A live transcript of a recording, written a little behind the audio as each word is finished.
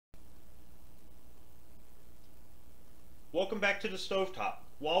Welcome back to the Stovetop.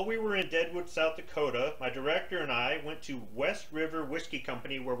 While we were in Deadwood, South Dakota, my director and I went to West River Whiskey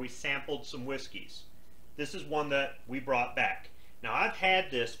Company where we sampled some whiskeys. This is one that we brought back. Now I've had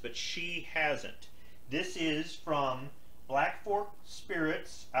this, but she hasn't. This is from Blackfork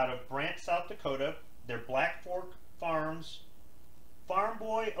Spirits out of Brant, South Dakota. They're Blackfork Farms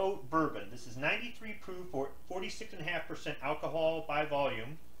Farmboy Oat Bourbon. This is 93 proof or 46.5% alcohol by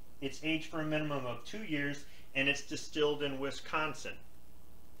volume. It's aged for a minimum of 2 years and it's distilled in Wisconsin.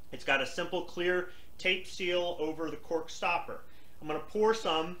 It's got a simple clear tape seal over the cork stopper. I'm going to pour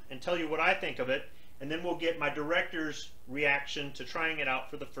some and tell you what I think of it, and then we'll get my director's reaction to trying it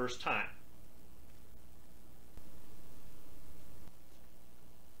out for the first time.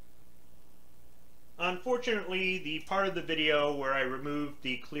 Unfortunately, the part of the video where I removed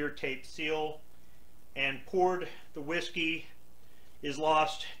the clear tape seal and poured the whiskey is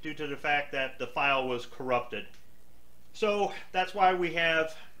lost due to the fact that the file was corrupted. So that's why we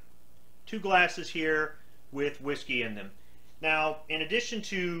have 2 glasses here with whiskey in them. Now, in addition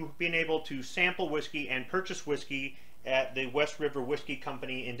to being able to sample whiskey and purchase whiskey at the West River Whiskey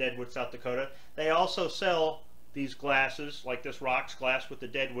Company in Deadwood, South Dakota, they also sell these glasses, like this rocks glass with the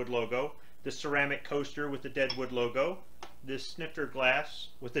Deadwood logo, this ceramic coaster with the Deadwood logo, this snifter glass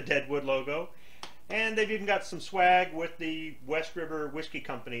with the Deadwood logo, and they've even got some swag with the West River Whiskey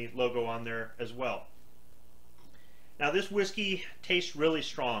Company logo on there as well. Now this whiskey tastes really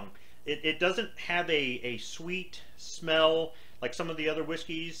strong. It doesn't have a sweet smell like some of the other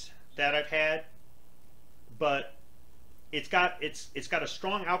whiskeys that I've had, but it's got a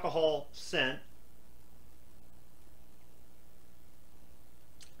strong alcohol scent,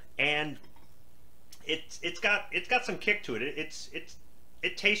 and it's got some kick to it.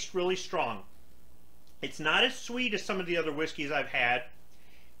 It tastes really strong. It's not as sweet as some of the other whiskeys I've had,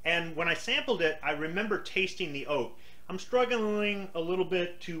 and when I sampled it, I remember tasting the oat. I'm struggling a little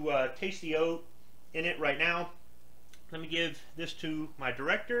bit to taste the oat in it right now. Let me give this to my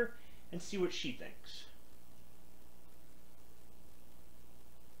director and see what she thinks.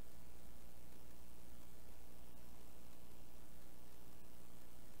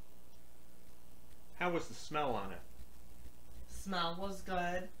 How was the smell on it? Smell was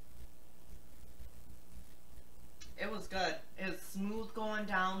good. It was good. It's smooth going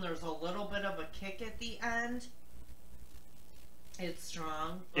down. There's a little bit of a kick at the end. It's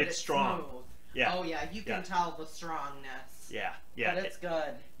strong. But it's strong. Smooth. Yeah. Oh yeah, you can tell the strongness. Yeah, yeah. But it's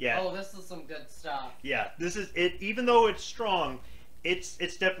good. Yeah. Oh, this is some good stuff. Yeah, this is it. Even though it's strong, it's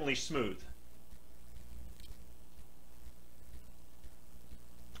definitely smooth.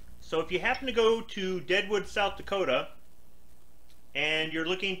 So if you happen to go to Deadwood, South Dakota, and you're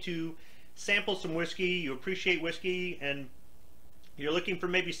looking to sample some whiskey, you appreciate whiskey, and you're looking for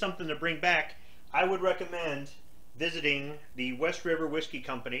maybe something to bring back, I would recommend visiting the West River Whiskey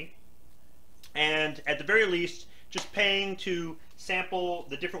Company, and at the very least just paying to sample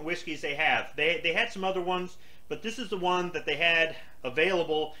the different whiskeys they have. They had some other ones, but this is the one that they had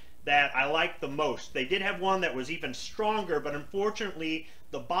available that I liked the most. They did have one that was even stronger, but unfortunately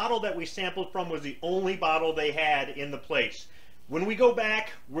the bottle that we sampled from was the only bottle they had in the place. When we go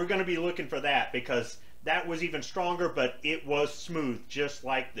back, we're going to be looking for that, because that was even stronger, but it was smooth, just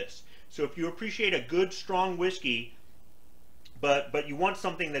like this. So if you appreciate a good, strong whiskey, but you want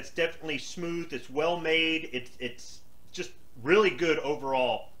something that's definitely smooth, it's well made, it's just really good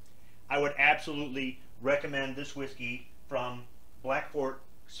overall, I would absolutely recommend this whiskey from Blackfork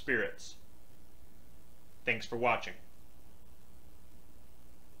Spirits. Thanks for watching.